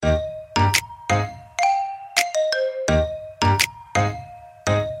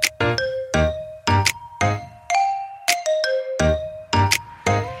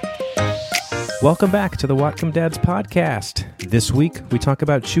Welcome back to the Whatcom Dads podcast. This week, we talk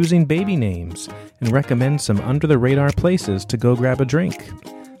about choosing baby names and recommend some under-the-radar places to go grab a drink.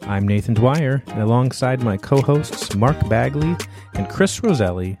 I'm Nathan Dwyer, and alongside my co-hosts Mark Bagley and Chris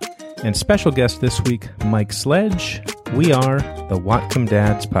Roselli, and special guest this week, Mike Sledge, we are the Whatcom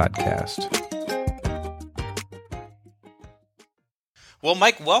Dads podcast. Well,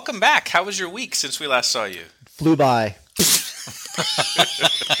 Mike, welcome back. How was your week since we last saw you? Flew by.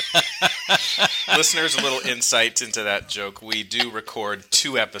 Listeners, a little insight into that joke. We do record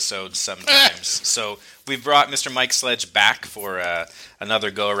 2 episodes sometimes. So we've brought Mr. Mike Sledge back for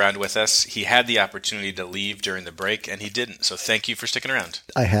another go-around with us. He had the opportunity to leave during the break, and he didn't. So thank you for sticking around.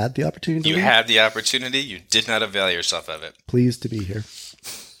 I had the opportunity. You had the opportunity. You did not avail yourself of it. Pleased to be here.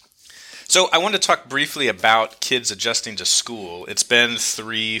 So I want to talk briefly about kids adjusting to school. It's been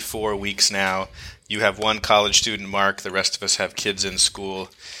 3-4 weeks now. You have one college student, Mark. The rest of us have kids in school.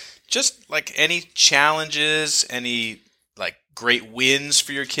 Just like any challenges, any like great wins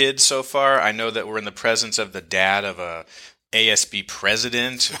for your kids so far? I know that we're in the presence of the dad of a ASB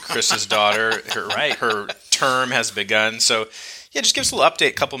president, Chris's daughter. Her term has begun. So yeah, just give us a little update,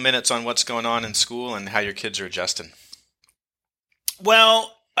 a couple minutes on what's going on in school and how your kids are adjusting.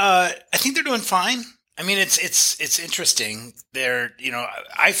 Well, I think they're doing fine. I mean, it's interesting.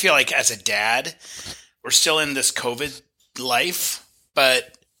 I feel like as a dad, we're still in this COVID life,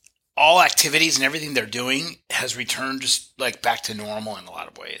 but all activities and everything they're doing has returned just like back to normal in a lot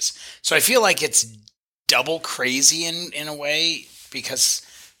of ways. So I feel like it's double crazy in a way because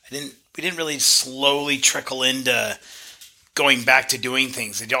we didn't really slowly trickle into going back to doing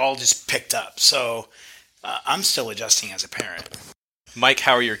things. It all just picked up. So I'm still adjusting as a parent. Make,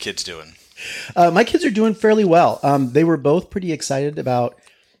 how are your kids doing? My kids are doing fairly well. They were both pretty excited about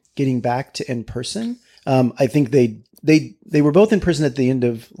getting back to in person. I think they were both in person at the end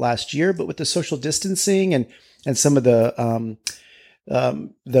of last year, but with the social distancing and some of the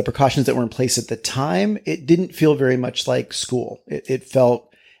precautions that were in place at the time, it didn't feel very much like school. It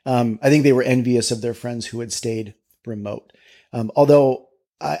felt, I think they were envious of their friends who had stayed remote. Although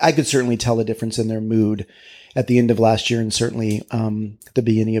I could certainly tell a difference in their mood at the end of last year and certainly the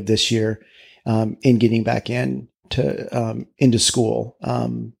beginning of this year in getting back into school.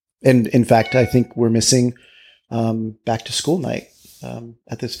 And in fact, I think we're missing back to school night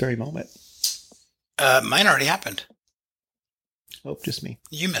at this very moment. Mine already happened. Oh, just me.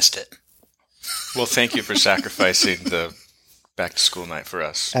 You missed it. Well, thank you for sacrificing the back to school night for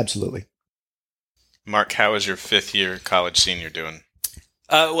us. Absolutely. Mark, how is your 5th year college senior doing?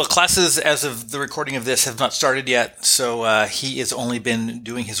 Well, classes, as of the recording of this, have not started yet. So he has only been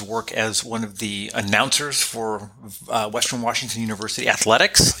doing his work as one of the announcers for Western Washington University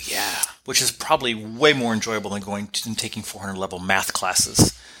athletics. Oh, yeah. Which is probably way more enjoyable than going and taking 400 level math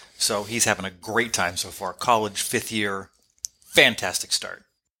classes. So he's having a great time so far. College, 5th year, fantastic start.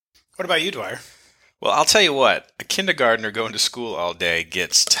 What about you, Dwyer? Well, I'll tell you what, a kindergartner going to school all day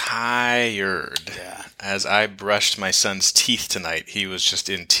gets tired. Yeah. As I brushed my son's teeth tonight, he was just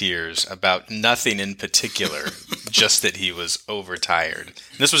in tears about nothing in particular, just that he was overtired.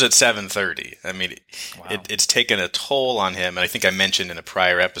 This was at 7:30. I mean, Wow. it's taken a toll on him. And I think I mentioned in a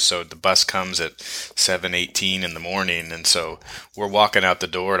prior episode, the bus comes at 7:18 in the morning. And so we're walking out the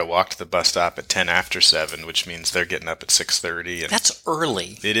door to walk to the bus stop at 10 after 7, which means they're getting up at 6:30. That's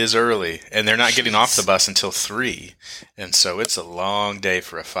early. It is early. And they're not getting off the bus until 3. And so it's a long day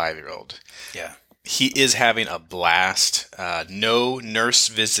for a 5-year-old. Yeah. He is having a blast. No nurse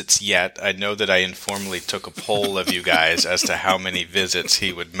visits yet. I know that I informally took a poll of you guys as to how many visits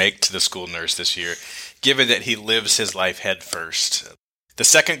he would make to the school nurse this year, given that he lives his life head first. The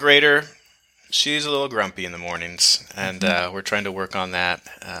 2nd grader, she's a little grumpy in the mornings, and we're trying to work on that.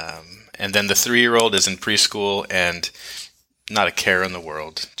 And then the 3-year-old is in preschool and not a care in the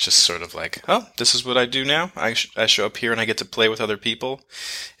world. Just sort of like, oh, this is what I do now. I show up here and I get to play with other people.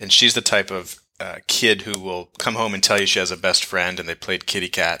 And she's the type of kid who will come home and tell you she has a best friend and they played kitty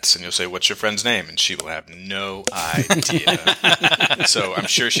cats, and you'll say, what's your friend's name? And she will have no idea. So I'm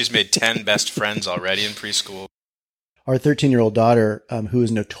sure she's made 10 best friends already in preschool. Our 13-year-old daughter, who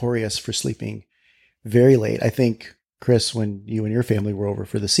is notorious for sleeping very late. I think, Chris, when you and your family were over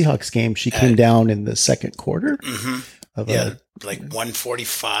for the Seahawks game, she came down in the second quarter. Mm-hmm. Like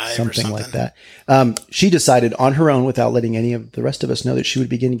 1:45 or something like that. She decided on her own, without letting any of the rest of us know, that she would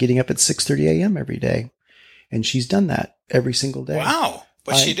begin getting up at 6:30 a.m. every day. And she's done that every single day. Wow.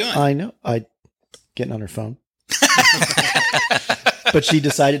 What's she doing? I know. Getting on her phone. But she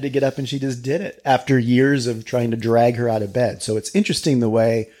decided to get up and she just did it after years of trying to drag her out of bed. So it's interesting the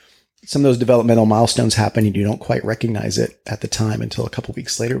way some of those developmental milestones happen and you don't quite recognize it at the time until a couple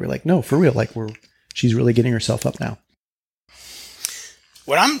weeks later. We're like, no, for real. Like she's really getting herself up now.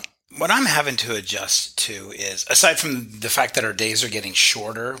 What I'm having to adjust to is, aside from the fact that our days are getting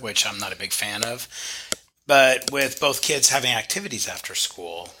shorter, which I'm not a big fan of, but with both kids having activities after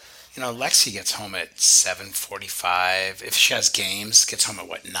school, Lexi gets home at 7:45. If she has games, gets home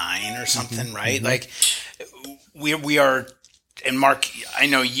at 9 or something, right? Mm-hmm. Like we are, and Mark, I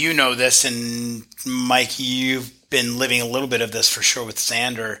know you know this, and Mike, you've been living a little bit of this for sure with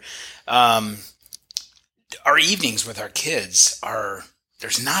Xander. Our evenings with our kids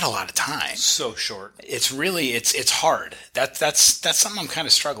there's not a lot of time. So short. It's really, it's hard. That's something I'm kind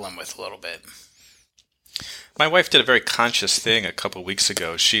of struggling with a little bit. My wife did a very conscious thing a couple weeks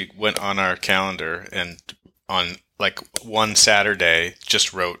ago. She went on our calendar and on like one Saturday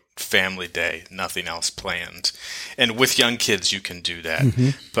just wrote family day, nothing else planned. And with young kids, you can do that. Mm-hmm.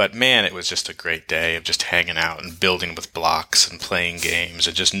 But man, it was just a great day of just hanging out and building with blocks and playing games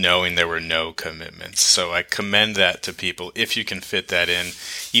and just knowing there were no commitments. So I commend that to people. If you can fit that in,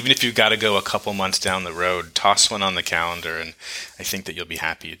 even if you've got to go a couple months down the road, toss one on the calendar. And I think that you'll be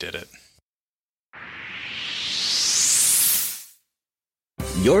happy you did it.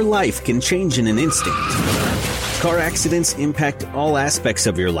 Your life can change in an instant. Car accidents impact all aspects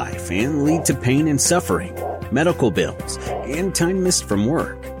of your life and lead to pain and suffering, medical bills, and time missed from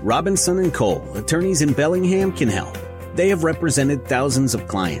work. Robinson & Cole, attorneys in Bellingham, can help. They have represented thousands of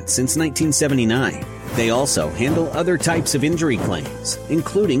clients since 1979. They also handle other types of injury claims,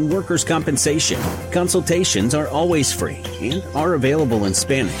 including workers' compensation. Consultations are always free and are available in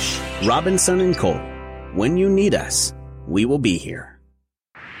Spanish. Robinson & Cole. When you need us, we will be here.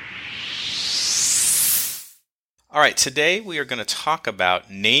 All right, today we are going to talk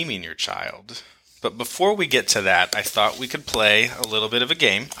about naming your child. But before we get to that, I thought we could play a little bit of a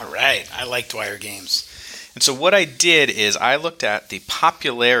game. All right, I like Dwyer games. And so what I did is I looked at the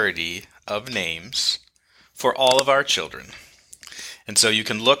popularity of names for all of our children. And so you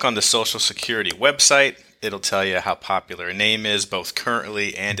can look on the Social Security website. It'll tell you how popular a name is, both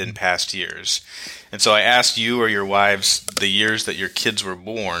currently and in past years. And so I asked you or your wives the years that your kids were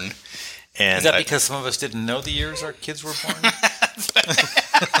born. And is that because some of us didn't know the years our kids were born?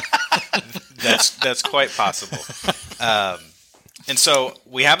 That's quite possible. And so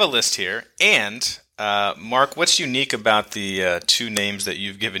we have a list here. And Mark, what's unique about the two names that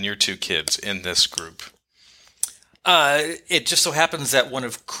you've given your two kids in this group? It just so happens that one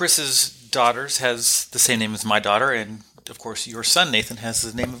of Chris's daughters has the same name as my daughter, and of course your son, Nathan, has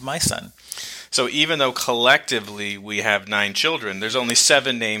the name of my son. So even though collectively we have 9 children, there's only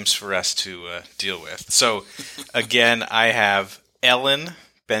 7 names for us to deal with. So again, I have Ellen,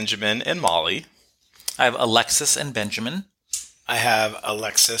 Benjamin, and Molly. I have Alexis and Benjamin. I have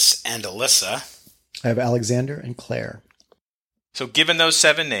Alexis and Alyssa. I have Alexander and Claire. So given those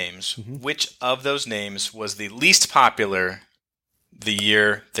 7 names, which of those names was the least popular the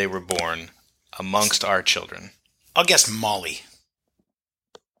year they were born amongst our children? I'll guess Molly.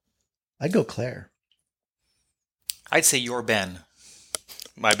 I'd go Claire. I'd say your Ben.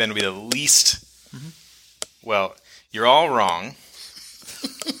 My Ben would be the least. Mm-hmm. Well, you're all wrong.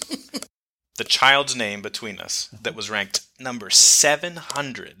 The child's name between us that was ranked number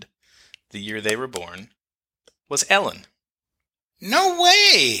 700 the year they were born was Ellen. No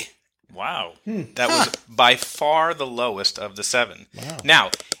way! Wow. That was by far the lowest of the 7. Wow. Now,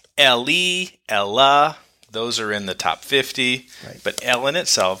 Ellie, Ella, those are in the top 50, right. But Ellen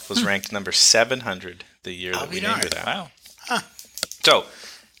itself was ranked number 700 the year that we named her that. Wow. Huh. So,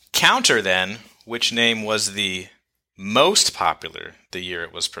 counter then, which name was the most popular the year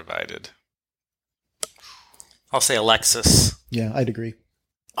it was provided? I'll say Alexis. Yeah, I'd agree.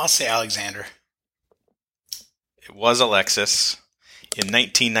 I'll say Alexander. It was Alexis. In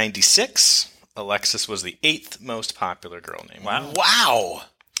 1996, Alexis was the 8th most popular girl name. Wow.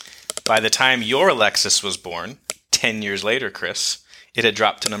 By the time your Alexis was born, 10 years later, Chris, it had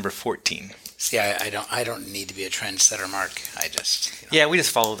dropped to number 14. See, I don't need to be a trendsetter, Mark. I just Yeah, we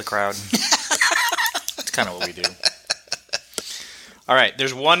just follow the crowd. That's kind of what we do. All right,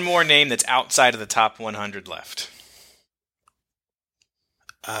 there's one more name that's outside of the top 100 left.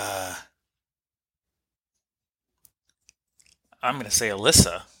 I'm going to say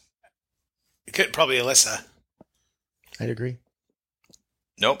Alyssa. It could probably Alyssa. I'd agree.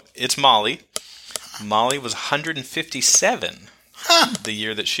 Nope, it's Molly. Molly was 157 the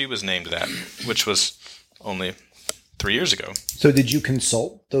year that she was named that, which was only 3 years ago. So did you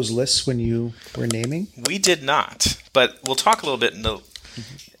consult those lists when you were naming? We did not, but we'll talk a little bit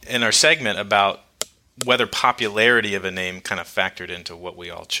in our segment about whether popularity of a name kind of factored into what we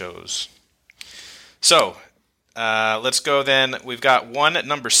all chose. So, let's go then. We've got one at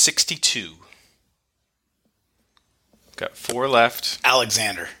number 62. Got 4 left.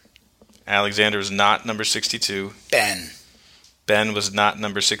 Alexander. Alexander was not number 62. Ben. Ben was not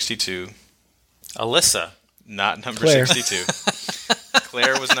number 62. Alyssa. Not number Claire. 62.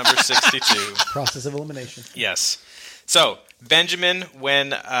 Claire was number 62. Process of elimination. Yes. So, Benjamin,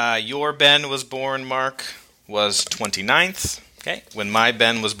 when your Ben was born, Mark, was 29th. Okay. When my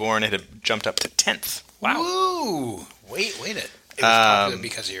Ben was born, it had jumped up to 10th. Wow. Woo! Wait it. It was popular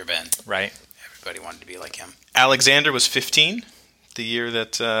because of your Ben. Right. Everybody wanted to be like him. Alexander was 15, the year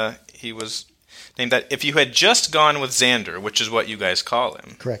that he was named that. If you had just gone with Xander, which is what you guys call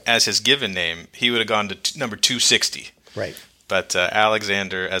him, Correct, as his given name, he would have gone to number 260. Right. But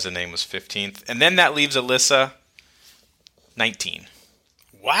Alexander as a name was 15th. And then that leaves Alyssa 19.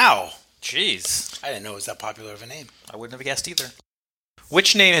 Wow. Jeez. I didn't know it was that popular of a name. I wouldn't have guessed either.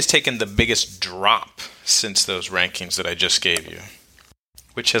 Which name has taken the biggest drop since those rankings that I just gave you?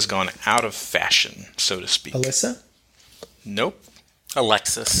 Which has gone out of fashion, so to speak? Alyssa? Nope.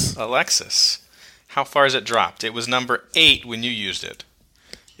 Alexis. Alexis. How far has it dropped? It was number 8 when you used it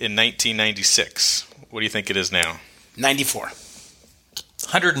in 1996. What do you think it is now? 94.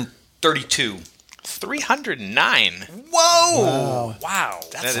 132. 309. Whoa! Wow.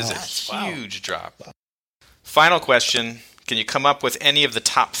 That is nuts. a Wow. huge drop. Final question. Can you come up with any of the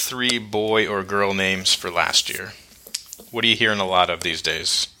top 3 boy or girl names for last year? What are you hearing a lot of these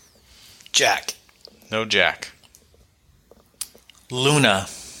days? Jack. No Jack. Luna.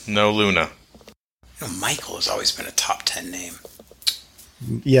 No Luna. You know, Michael has always been a top 10 name.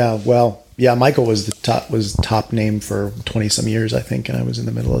 Yeah, well, yeah, Michael was top name for 20 some years, I think, and I was in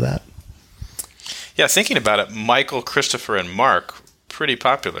the middle of that. Yeah, thinking about it, Michael, Christopher, and Mark, pretty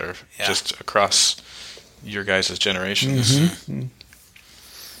popular just across your guys' generations. Mm-hmm.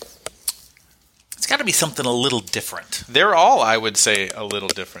 It's got to be something a little different. They're all, I would say, a little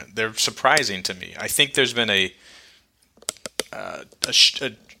different. They're surprising to me. I think there's been a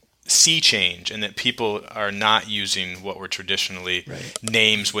sea change in that people are not using what were traditionally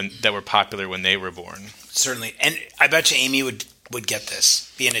names that were popular when they were born. Certainly. And I bet you Amy would get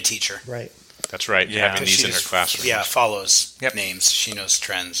this, being a teacher. Right. That's right. Yeah. Having these in her classroom. Yeah, follows names. She knows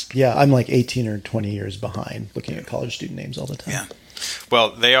trends. Yeah, I'm like 18 or 20 years behind looking at college student names all the time. Yeah.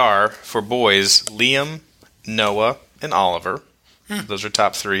 Well, they are, for boys, Liam, Noah, and Oliver. Those are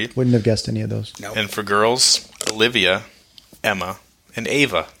top 3. Wouldn't have guessed any of those. Nope. And for girls, Olivia, Emma, and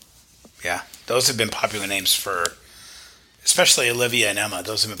Ava. Yeah. Those have been popular names for, especially Olivia and Emma.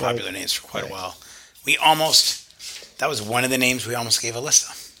 Those have been popular names for quite a while. That was one of the names we almost gave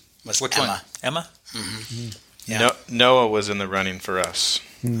Alyssa. Which Emma. one? Emma? Mm-hmm. Yeah. Noah was in the running for us.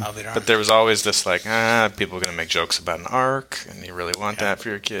 But there was always this people are going to make jokes about an ark, and you really want that for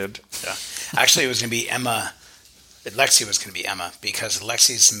your kid. Yeah. Actually, it was going to be Emma. Lexi was going to be Emma because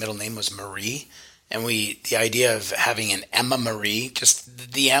Lexi's middle name was Marie. And the idea of having an Emma Marie,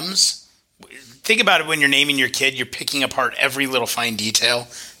 just the M's. Think about it when you're naming your kid, you're picking apart every little fine detail.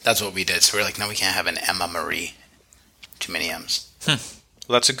 That's what we did. So we're like, no, we can't have an Emma Marie. Too many M's.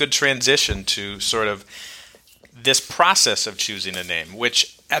 Well, that's a good transition to sort of this process of choosing a name,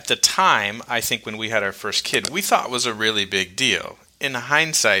 which at the time, I think when we had our first kid, we thought was a really big deal. In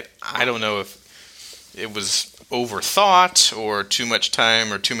hindsight, I don't know if it was overthought or too much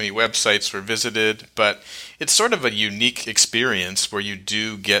time or too many websites were visited, but it's sort of a unique experience where you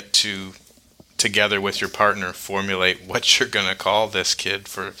do get to, together with your partner, formulate what you're going to call this kid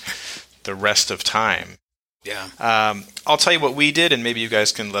for the rest of time. Yeah. I'll tell you what we did, and maybe you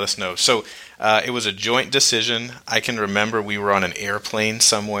guys can let us know. So it was a joint decision. I can remember we were on an airplane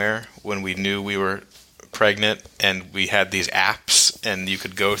somewhere when we knew we were pregnant, and we had these apps, and you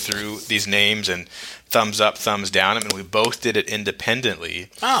could go through these names and thumbs up, thumbs down, and we both did it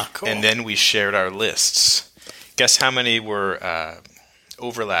independently. Ah, cool. And then we shared our lists. Guess how many were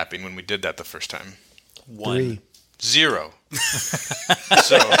overlapping when we did that the first time? 1. 3. 0.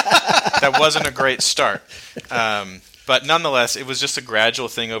 So that wasn't a great start. But nonetheless, it was just a gradual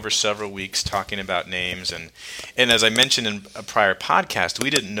thing over several weeks talking about names. And as I mentioned in a prior podcast,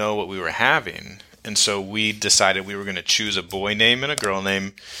 we didn't know what we were having. And so we decided we were going to choose a boy name and a girl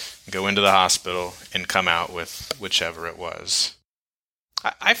name, go into the hospital, and come out with whichever it was.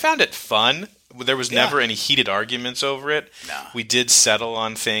 I found it fun. There was never any heated arguments over it. No. We did settle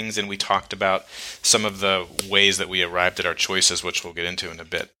on things, and we talked about some of the ways that we arrived at our choices, which we'll get into in a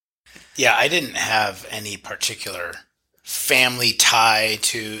bit. Yeah, I didn't have any particular family tie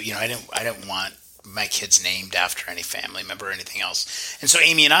to, I didn't want my kids named after any family member or anything else. And so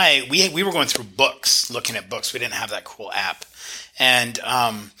Amy and I, we were going through books, looking at books. We didn't have that cool app. And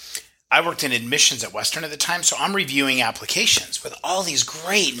I worked in admissions at Western at the time, so I'm reviewing applications with all these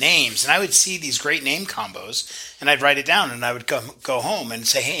great names. And I would see these great name combos, and I'd write it down, and I would go home and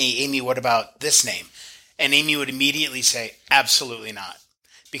say, hey, Amy, what about this name? And Amy would immediately say, absolutely not,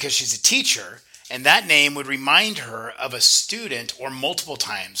 because she's a teacher, and that name would remind her of a student or multiple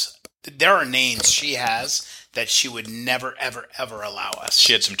times. There are names she has that she would never, ever, ever allow us.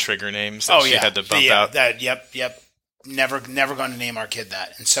 She had some trigger names that she had to bump out. Yep. Never going to name our kid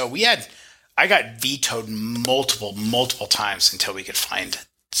that. And so I got vetoed multiple times until we could find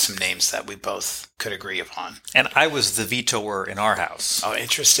some names that we both could agree upon. And I was the vetoer in our house. Oh,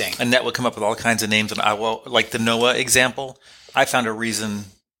 interesting. Annette would come up with all kinds of names, and like the Noah example, I found a reason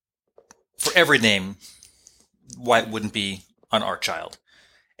for every name why it wouldn't be on our child.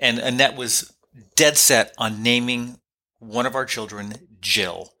 And Annette was dead set on naming one of our children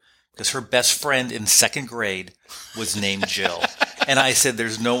Jill, because her best friend in second grade was named Jill. And I said,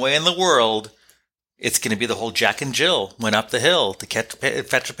 there's no way in the world it's going to be the whole Jack and Jill went up the hill to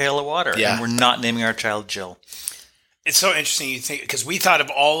fetch a pail of water. Yeah. And we're not naming our child Jill. It's so interesting you think, because we thought of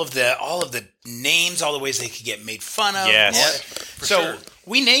all of the names, all the ways they could get made fun of. Yes. So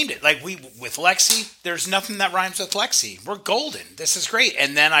we named it. Like with Lexi, there's nothing that rhymes with Lexi. We're golden. This is great.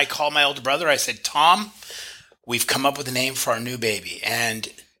 And then I called my older brother. I said, Tom, we've come up with a name for our new baby. And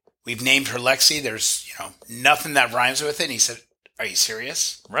we've named her Lexi. There's, nothing that rhymes with it. And he said, are you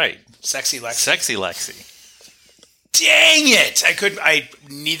serious? Right. Sexy Lexi. Sexy Lexi. Dang it!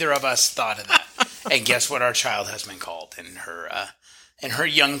 Neither of us thought of that. And guess what our child has been called in her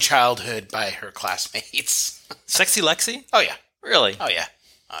young childhood by her classmates? Sexy Lexi? Oh yeah. Really? Oh yeah.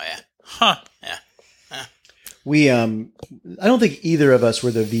 Huh. Yeah. We, I don't think either of us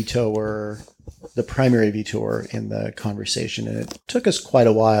were the primary vetoer in the conversation. And it took us quite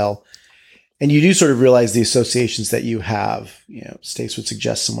a while. And you do sort of realize the associations that you have. Stace would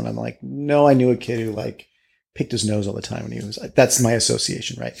suggest someone. I'm like, no, I knew a kid who picked his nose all the time when he was that's my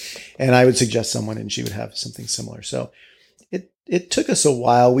association, right? And I would suggest someone and she would have something similar. So it took us a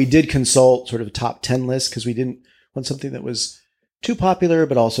while. We did consult sort of a top 10 list because we didn't want something that was too popular,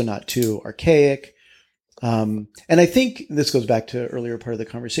 but also not too archaic. And I think this goes back to an earlier part of the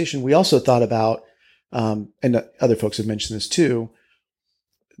conversation. We also thought about, and other folks have mentioned this too,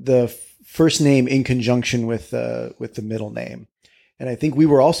 the first name in conjunction with the middle name. And I think we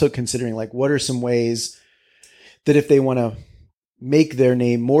were also considering what are some ways that if they want to make their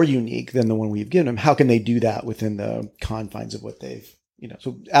name more unique than the one we've given them, how can they do that within the confines of what they've,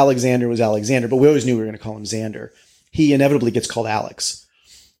 so Alexander was Alexander, but we always knew we were going to call him Xander. He inevitably gets called Alex.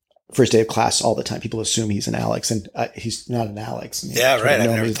 First day of class all the time. People assume he's an Alex, and he's not an Alex. Yeah, right. I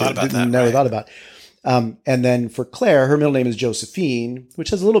never thought about that. Never thought about it. And then for Claire, her middle name is Josephine, which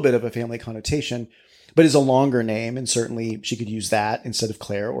has a little bit of a family connotation, but is a longer name. And certainly she could use that instead of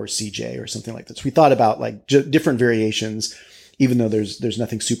Claire or CJ or something like that. So we thought about different variations, even though there's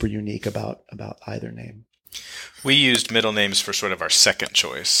nothing super unique about either name. We used middle names for sort of our second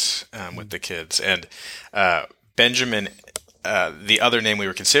choice with the kids. And Benjamin, the other name we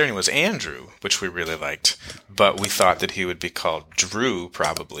were considering was Andrew, which we really liked. But we thought that he would be called Drew,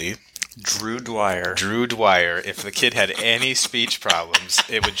 probably. Drew Dwyer. If the kid had any speech problems,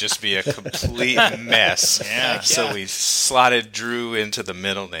 it would just be a complete mess. Yeah. So we slotted Drew into the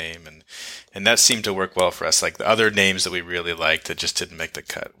middle name, and that seemed to work well for us. Like the other names that we really liked that just didn't make the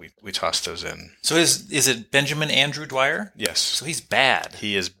cut, we tossed those in. So is it Benjamin Andrew Dwyer? Yes. So he's bad.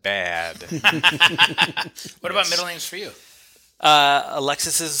 He is bad. What about middle names for you?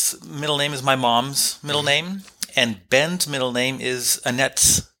 Alexis's middle name is my mom's middle name, and Ben's middle name is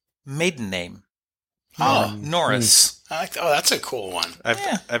Annette's maiden name. Oh, Norris. I like that. Oh, that's a cool one.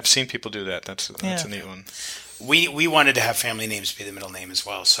 I've seen people do that. That's a neat one. We wanted to have family names be the middle name as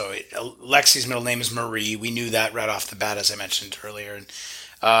well. So Lexi's middle name is Marie. We knew that right off the bat, as I mentioned earlier.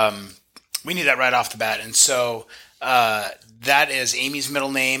 And we knew that right off the bat. And so that is Amy's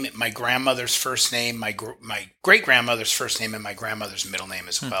middle name, my grandmother's first name, my great-grandmother's first name, and my grandmother's middle name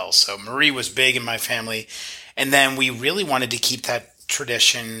as well. So Marie was big in my family. And then we really wanted to keep that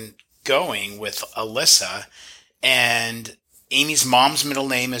tradition going with Alyssa. And Amy's mom's middle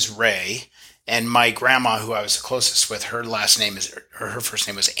name is Ray. And my grandma, who I was the closest with, her first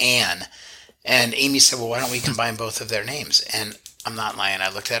name was Anne. And Amy said, well, why don't we combine both of their names? And I'm not lying. I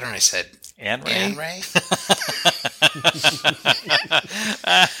looked at her and I said, Anne Ray? Anne Ray?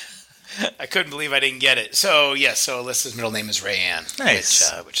 I couldn't believe I didn't get it. So, so Alyssa's middle name is Ray Ann. Nice.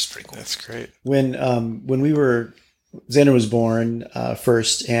 Which is pretty cool. That's great. When we were Xander was born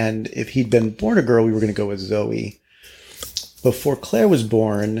first, and if he'd been born a girl, we were going to go with Zoe. Before Claire was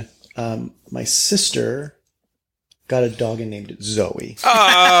born, my sister got a dog named Zoe.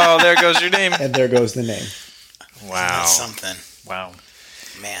 Oh, there goes your name. And there goes the name. Wow. That's something. Wow.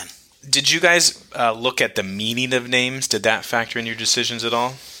 Man. Did you guys look at the meaning of names? Did that factor in your decisions at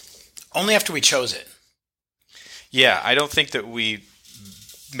all? Only after we chose it. Yeah, I don't think that we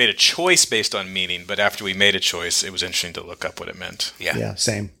made a choice based on meaning, but after we made a choice, it was interesting to look up what it meant. Yeah,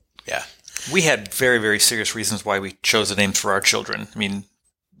 same. Yeah. We had very, very serious reasons why we chose the names for our children. I mean,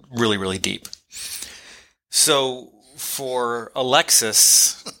 really, really deep. So for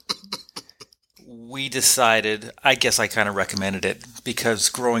Alexis, we decided, I guess I kind of recommended it because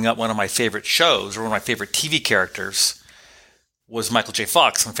growing up, one of my favorite shows or one of my favorite TV characters was Michael J.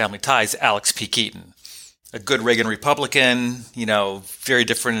 Fox on Family Ties, Alex P. Keaton. A good Reagan Republican, very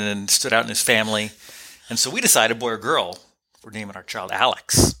different and stood out in his family. And so we decided, boy or girl, we're naming our child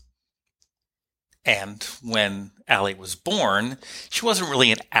Alex. And when Allie was born, she wasn't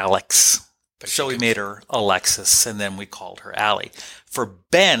really an Alex. So we made her Alexis, and then we called her Allie. For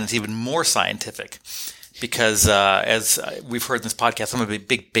Ben, it's even more scientific because, as we've heard in this podcast, I'm a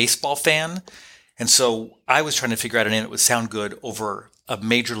big baseball fan. And so I was trying to figure out a name that would sound good over a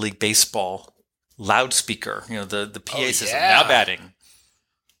Major League Baseball loudspeaker, the PA system. Now batting.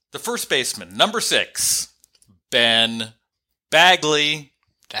 The first baseman, number 6, Ben Bagley.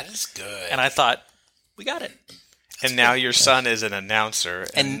 That is good. And I thought, we got it. And now your son is an announcer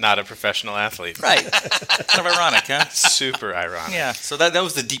and not a professional athlete. Right. Kind of ironic, huh? Super ironic. Yeah. So that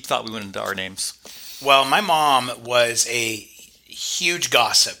was the deep thought we went into our names. Well, my mom was a huge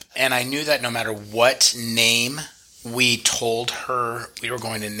gossip, and I knew that no matter what name we told her we were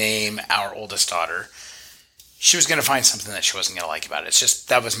going to name our oldest daughter, she was going to find something that she wasn't going to like about it. It's just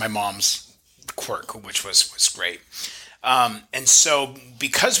that was my mom's quirk, which was great. And so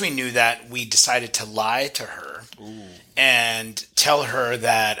because we knew that, we decided to lie to her and tell her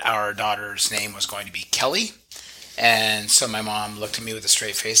that our daughter's name was going to be Kelly. And so my mom looked at me with a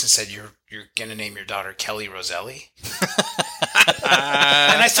straight face and said, "You're going to name your daughter Kelly Roselli?"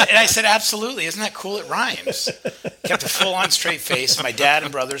 And I said, "Absolutely. Isn't that cool? It rhymes." Kept a full-on straight face. My dad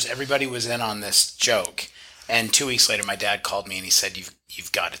and brothers, everybody was in on this joke. And 2 weeks later, my dad called me and he said,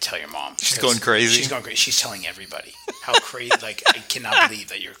 "You've got to tell your mom." She's going crazy. She's going crazy. She's telling everybody how crazy. Like, I cannot believe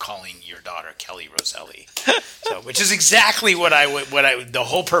that you're calling your daughter Kelly Roselli. So, which is exactly what the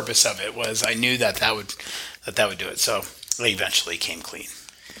whole purpose of it was. I knew that would do it. So they eventually came clean.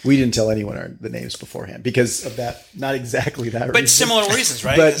 We didn't tell anyone the names beforehand because of that. Not exactly that reason. But similar reasons,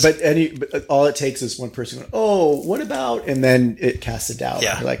 right? But all it takes is one person going, "Oh, what about?" And then it casts a doubt.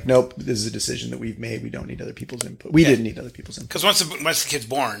 Yeah. You're like, nope, this is a decision that we've made. We don't need other people's input. We didn't need other people's input. Because once the kid's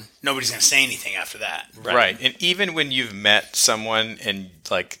born, nobody's going to say anything after that. Right. And even when you've met someone and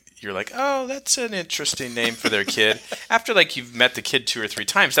you're like, "Oh, that's an interesting name for their kid." After you've met the kid 2 or 3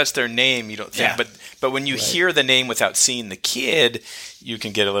 times, that's their name. You don't think, but when you hear the name without seeing the kid, you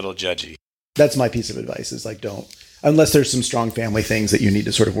can get a little judgy. That's my piece of advice: is don't, unless there's some strong family things that you need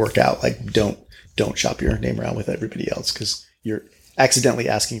to sort of work out. Don't shop your name around with everybody else because you're accidentally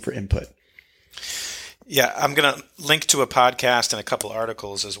asking for input. Yeah, I'm going to link to a podcast and a couple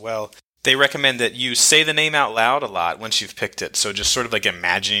articles as well. They recommend that you say the name out loud a lot once you've picked it. So just sort of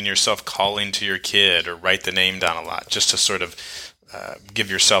imagining yourself calling to your kid or write the name down a lot just to sort of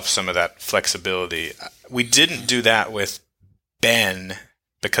give yourself some of that flexibility. We didn't do that with Ben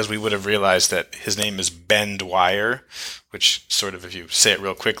because we would have realized that his name is Ben Dwyer, which sort of, if you say it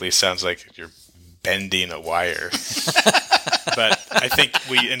real quickly, sounds like you're bending a wire. But I think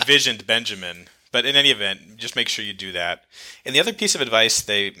we envisioned Benjamin. But in any event, just make sure you do that. And the other piece of advice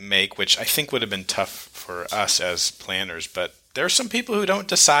they make, which I think would have been tough for us as planners, but there are some people who don't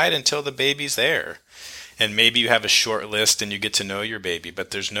decide until the baby's there. And maybe you have a short list and you get to know your baby,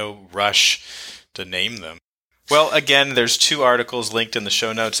 but there's no rush to name them. Well, again, there's 2 articles linked in the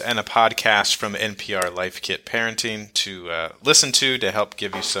show notes and a podcast from NPR Life Kit Parenting to listen to help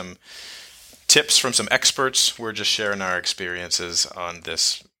give you some tips from some experts. We're just sharing our experiences on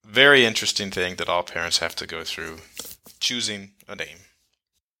this very interesting thing that all parents have to go through, choosing a name.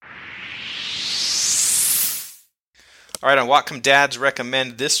 All right, on Whatcom Dads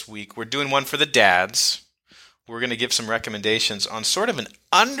Recommend this week, we're doing one for the dads. We're going to give some recommendations on sort of an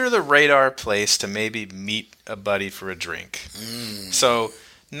under-the-radar place to maybe meet a buddy for a drink. So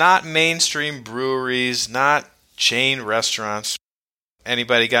not mainstream breweries, not chain restaurants.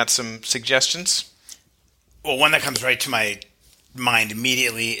 Anybody got some suggestions? Well, one that comes right to my mind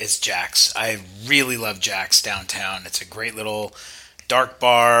immediately is Jack's. I really love Jack's downtown. It's a great little dark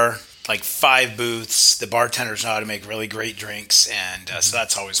bar, like 5 booths. The bartenders know how to make really great drinks, and so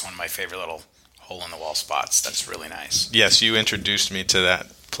that's always one of my favorite little hole-in-the-wall spots. That's really nice. Yes, you introduced me to that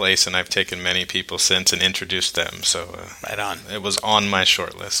place, and I've taken many people since and introduced them. So Right on. it was on my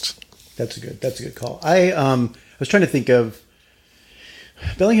short list. That's a good call. I was trying to think of,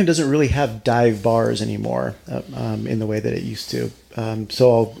 Bellingham doesn't really have dive bars anymore in the way that it used to.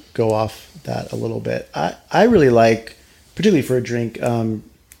 So I'll go off that a little bit. I really like, particularly for a drink,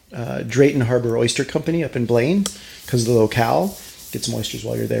 Drayton Harbor Oyster Company up in Blaine, because of the locale. Get some oysters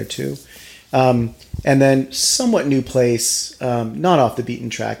while you're there too. And then somewhat new place, not off the beaten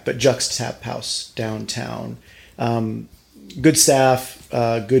track, but Jux's Tap House downtown. Good staff,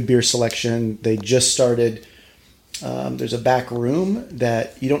 good beer selection. They just started. There's a back room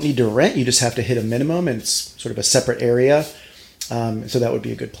that you don't need to rent. You just have to hit a minimum, and it's sort of a separate area. So that would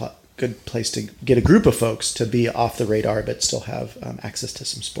be a good place to get a group of folks to be off the radar, but still have access to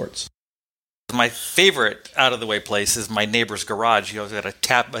some sports. My favorite out-of-the-way place is my neighbor's garage. He always got a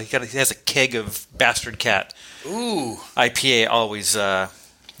tap. He has a keg of Bastard Cat Ooh, IPA always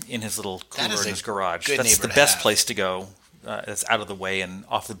in his little cooler is in a his garage. good That's neighbor the to best have. place to go. That's out of the way and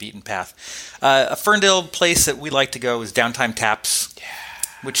off the beaten path. A Ferndale place that we like to go is Downtime Taps,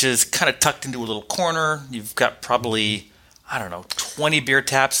 which is kind of tucked into a little corner. You've got probably, 20 beer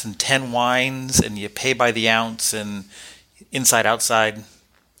taps and 10 wines, and you pay by the ounce and inside, outside.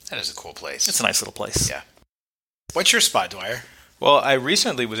 that is a cool place. It's a nice little place. Yeah. What's your spot, Dwyer? Well, I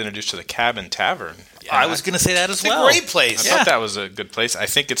recently was introduced to the Cabin Tavern. Yeah, I was going to say that as it's well. a great place. I thought that was a good place. I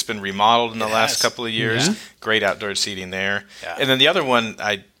think it's been remodeled in the It last has. couple of years. Yeah. Great outdoor seating there. Yeah. And then the other one,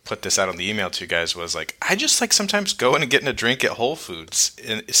 I put this out on the email to you guys, was like, I just like sometimes going and getting a drink at Whole Foods,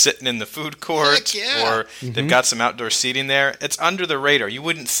 sitting in the food court, Heck yeah. or they've got some outdoor seating there. It's under the radar. You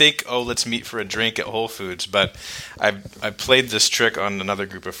wouldn't think, oh, let's meet for a drink at Whole Foods, but I played this trick on another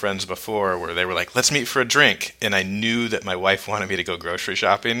group of friends before where they were like, let's meet for a drink, and I knew that my wife wanted me to go grocery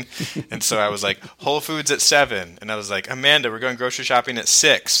shopping, and so I was like, Whole Foods at 7, and I was like, Amanda, we're going grocery shopping at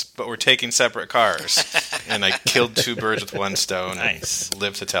 6, but we're taking separate cars, and I killed 2 birds with one stone. Nice. And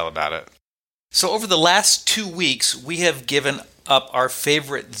lived to tell about it. So over the last 2 weeks, we have given up our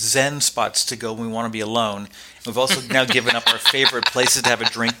favorite Zen spots to go when we want to be alone. We've also now given up our favorite places to have a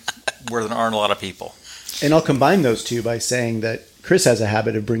drink where there aren't a lot of people. And I'll combine those two by saying that Chris has a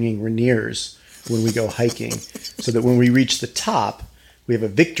habit of bringing Rainier's when we go hiking, so that when we reach the top, we have a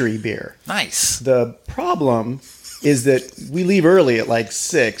victory beer. Nice. The problem is that we leave early at like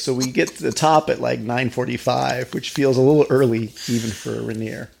 6, so we get to the top at like 9:45, which feels a little early even for a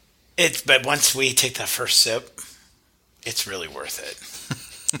Rainier. But once we take that first sip, it's really worth it.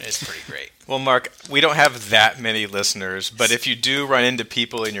 It's pretty great. Well, Mark, we don't have that many listeners, but if you do run into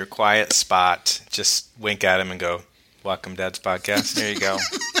people in your quiet spot, just wink at them and go, welcome, Dad's Podcast. There you go.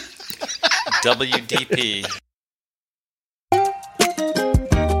 WDP.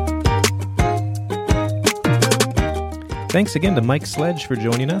 Thanks again to Mike Sledge for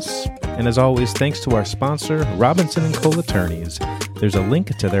joining us. And as always, thanks to our sponsor, Robinson & Cole Attorneys. There's a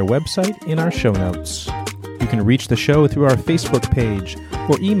link to their website in our show notes. You can reach the show through our Facebook page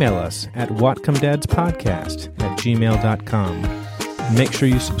or email us at whatcomedadspodcast@gmail.com. Make sure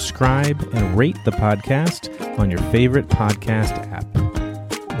you subscribe and rate the podcast on your favorite podcast app.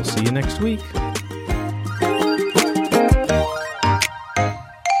 We'll see you next week.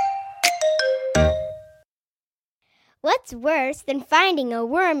 What's worse than finding a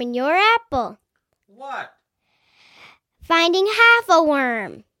worm in your apple? What? Finding half a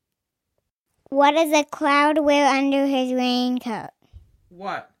worm. What does a cloud wear under his raincoat?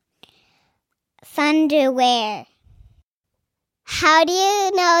 What? Thunderwear. How do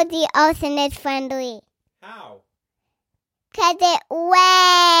you know the ocean is friendly? How? 'Cause it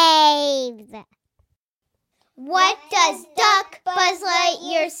waves. What does Duck Buzz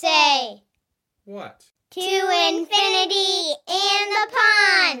Lightyear say? What? To infinity and the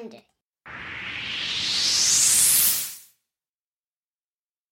pond.